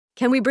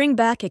Can we bring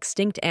back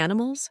extinct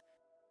animals?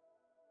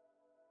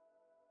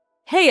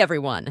 Hey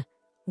everyone!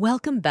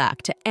 Welcome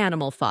back to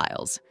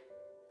AnimalFiles.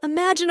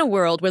 Imagine a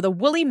world where the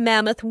woolly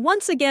mammoth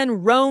once again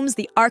roams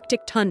the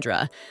Arctic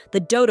tundra, the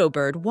dodo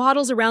bird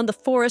waddles around the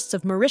forests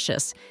of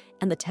Mauritius,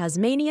 and the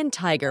Tasmanian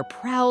tiger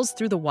prowls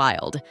through the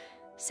wild.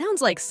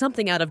 Sounds like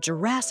something out of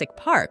Jurassic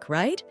Park,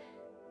 right?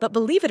 But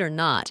believe it or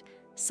not,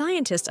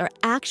 scientists are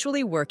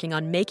actually working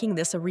on making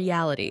this a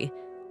reality.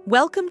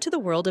 Welcome to the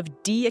world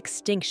of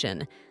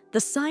de-extinction, the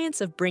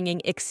science of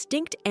bringing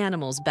extinct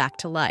animals back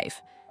to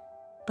life.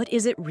 But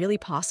is it really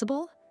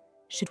possible?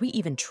 Should we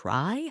even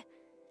try?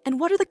 And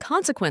what are the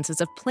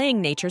consequences of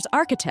playing nature's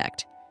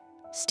architect?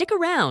 Stick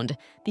around,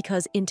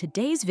 because in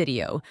today's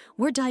video,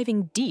 we're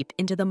diving deep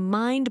into the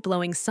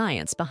mind-blowing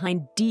science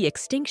behind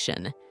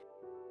de-extinction.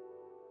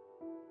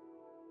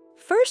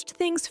 First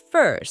things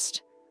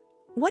first,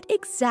 what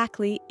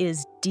exactly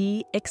is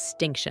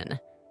de-extinction?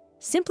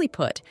 Simply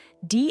put,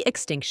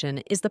 de-extinction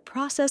is the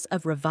process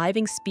of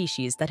reviving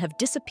species that have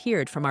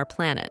disappeared from our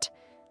planet.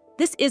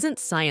 This isn't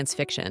science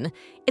fiction.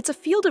 It's a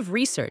field of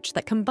research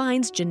that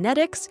combines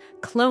genetics,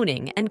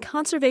 cloning, and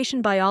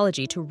conservation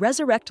biology to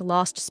resurrect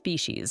lost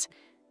species.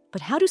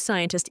 But how do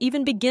scientists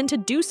even begin to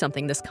do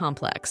something this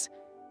complex?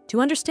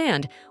 To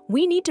understand,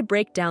 we need to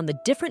break down the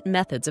different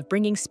methods of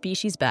bringing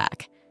species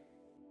back.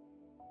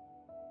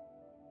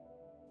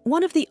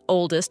 One of the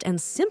oldest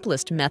and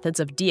simplest methods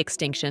of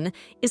de-extinction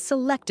is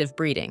selective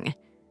breeding.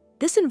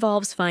 This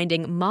involves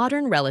finding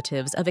modern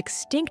relatives of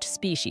extinct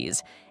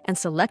species and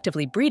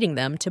selectively breeding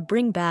them to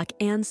bring back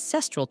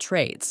ancestral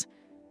traits.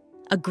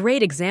 A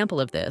great example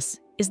of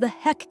this is the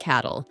heck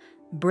cattle,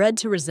 bred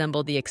to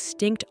resemble the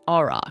extinct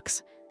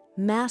aurochs,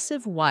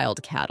 massive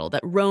wild cattle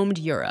that roamed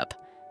Europe.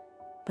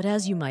 But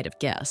as you might have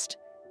guessed,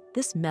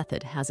 this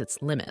method has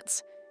its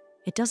limits.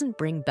 It doesn't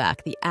bring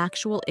back the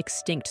actual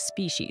extinct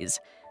species,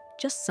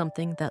 just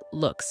something that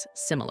looks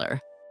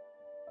similar.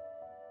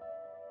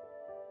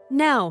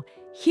 Now,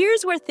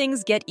 here's where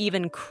things get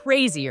even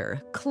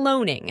crazier: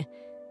 cloning.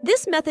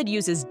 This method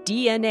uses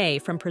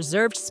DNA from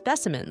preserved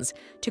specimens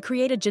to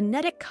create a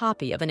genetic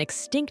copy of an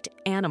extinct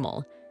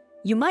animal.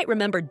 You might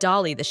remember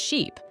Dolly the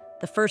sheep,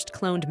 the first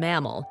cloned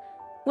mammal.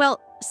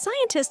 Well,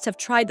 scientists have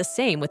tried the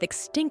same with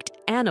extinct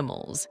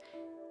animals.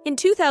 In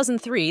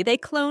 2003, they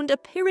cloned a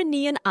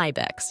Pyrenean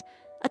ibex,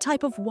 a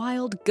type of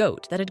wild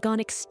goat that had gone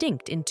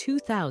extinct in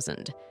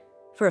 2000.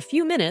 For a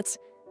few minutes,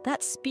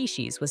 that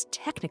species was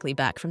technically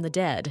back from the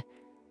dead.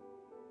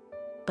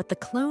 But the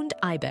cloned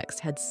ibex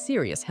had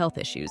serious health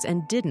issues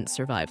and didn't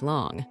survive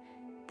long.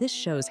 This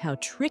shows how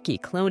tricky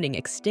cloning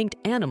extinct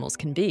animals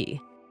can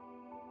be.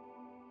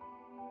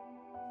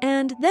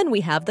 And then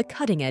we have the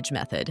cutting-edge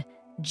method,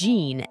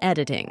 gene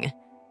editing.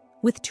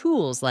 With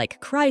tools like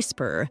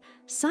CRISPR,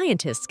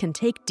 scientists can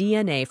take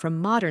DNA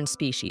from modern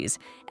species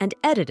and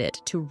edit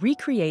it to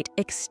recreate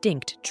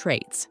extinct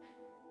traits.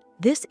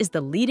 This is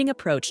the leading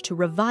approach to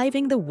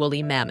reviving the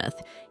woolly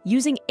mammoth,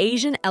 using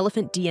Asian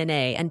elephant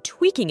DNA and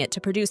tweaking it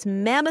to produce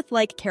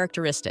mammoth-like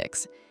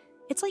characteristics.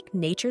 It's like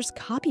nature's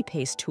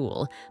copy-paste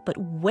tool, but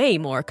way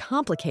more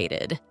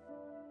complicated.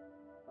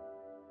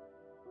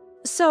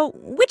 So,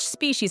 which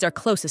species are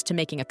closest to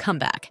making a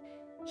comeback?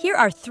 Here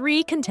are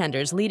 3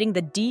 contenders leading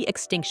the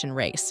de-extinction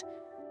race.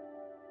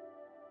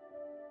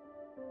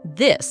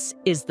 This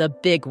is the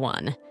big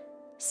one.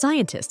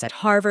 Scientists at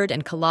Harvard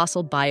and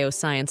Colossal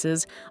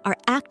Biosciences are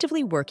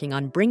actively working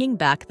on bringing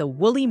back the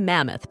woolly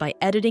mammoth by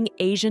editing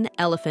Asian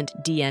elephant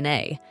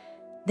DNA.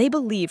 They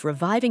believe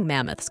reviving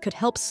mammoths could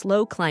help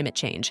slow climate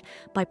change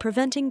by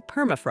preventing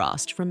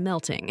permafrost from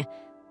melting.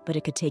 But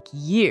it could take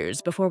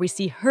years before we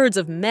see herds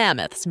of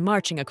mammoths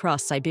marching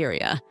across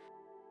Siberia.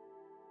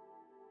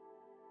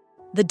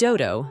 The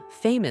dodo,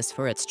 famous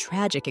for its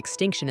tragic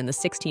extinction in the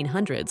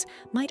 1600s,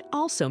 might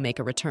also make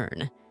a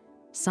return.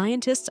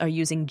 Scientists are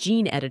using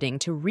gene editing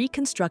to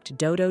reconstruct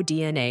dodo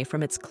DNA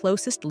from its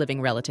closest living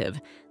relative,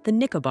 the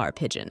Nicobar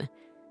pigeon.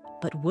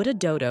 But would a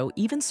dodo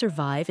even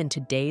survive in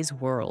today's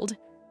world?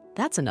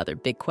 That's another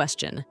big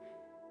question.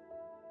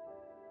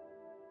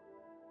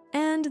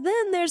 And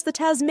then there's the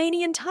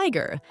Tasmanian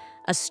tiger,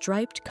 a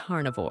striped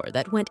carnivore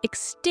that went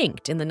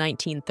extinct in the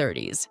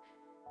 1930s.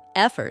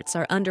 Efforts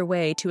are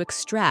underway to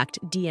extract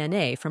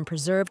DNA from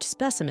preserved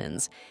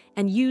specimens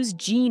and use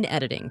gene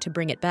editing to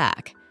bring it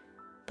back.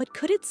 But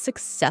could it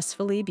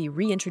successfully be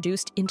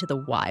reintroduced into the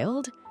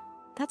wild?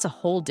 That's a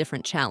whole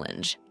different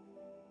challenge.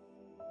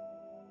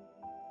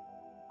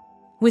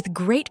 With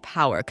great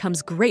power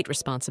comes great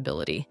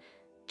responsibility.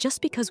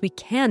 Just because we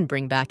can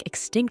bring back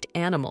extinct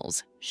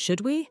animals, should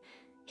we?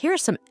 Here are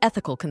some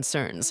ethical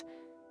concerns.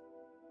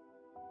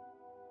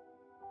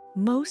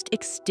 Most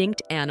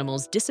extinct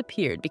animals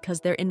disappeared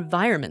because their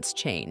environments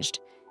changed.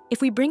 If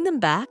we bring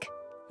them back,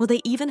 will they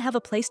even have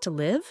a place to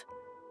live?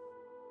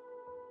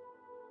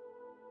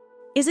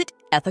 Is it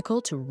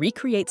ethical to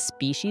recreate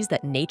species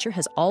that nature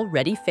has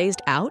already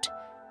phased out?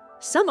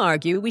 Some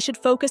argue we should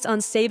focus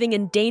on saving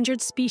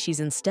endangered species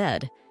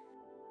instead.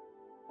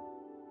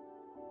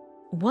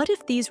 What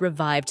if these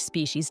revived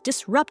species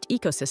disrupt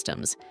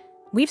ecosystems?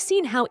 We've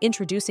seen how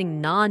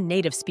introducing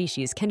non-native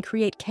species can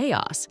create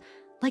chaos,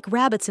 like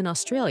rabbits in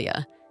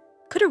Australia.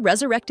 Could a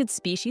resurrected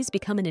species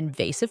become an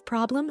invasive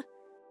problem?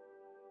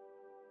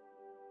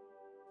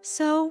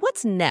 So,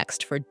 what's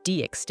next for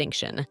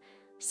de-extinction?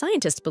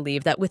 Scientists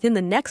believe that within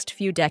the next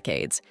few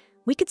decades,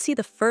 we could see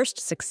the first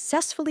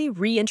successfully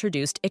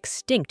reintroduced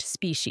extinct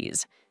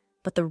species.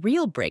 But the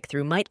real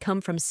breakthrough might come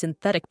from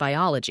synthetic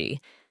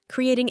biology,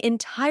 creating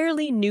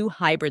entirely new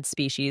hybrid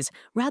species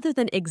rather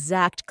than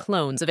exact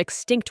clones of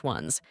extinct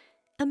ones.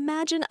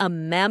 Imagine a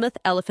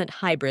mammoth-elephant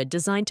hybrid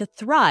designed to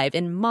thrive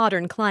in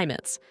modern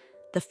climates.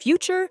 The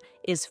future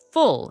is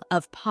full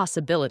of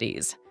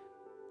possibilities.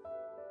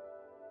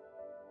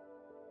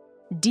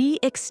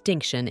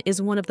 De-extinction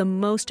is one of the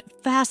most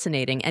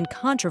fascinating and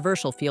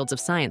controversial fields of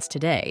science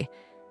today.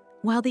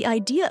 While the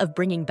idea of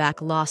bringing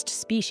back lost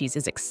species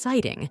is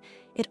exciting,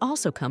 it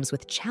also comes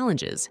with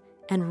challenges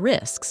and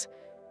risks.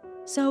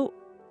 So,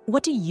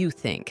 what do you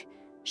think?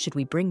 Should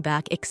we bring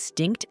back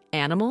extinct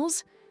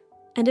animals?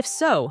 And if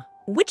so,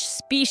 which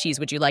species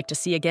would you like to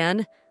see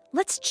again?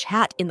 Let's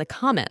chat in the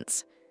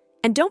comments.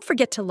 And don't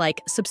forget to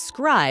like,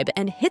 subscribe,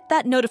 and hit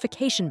that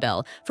notification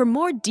bell for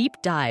more deep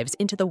dives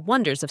into the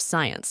wonders of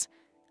science.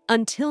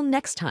 Until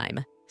next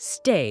time,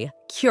 stay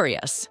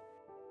curious.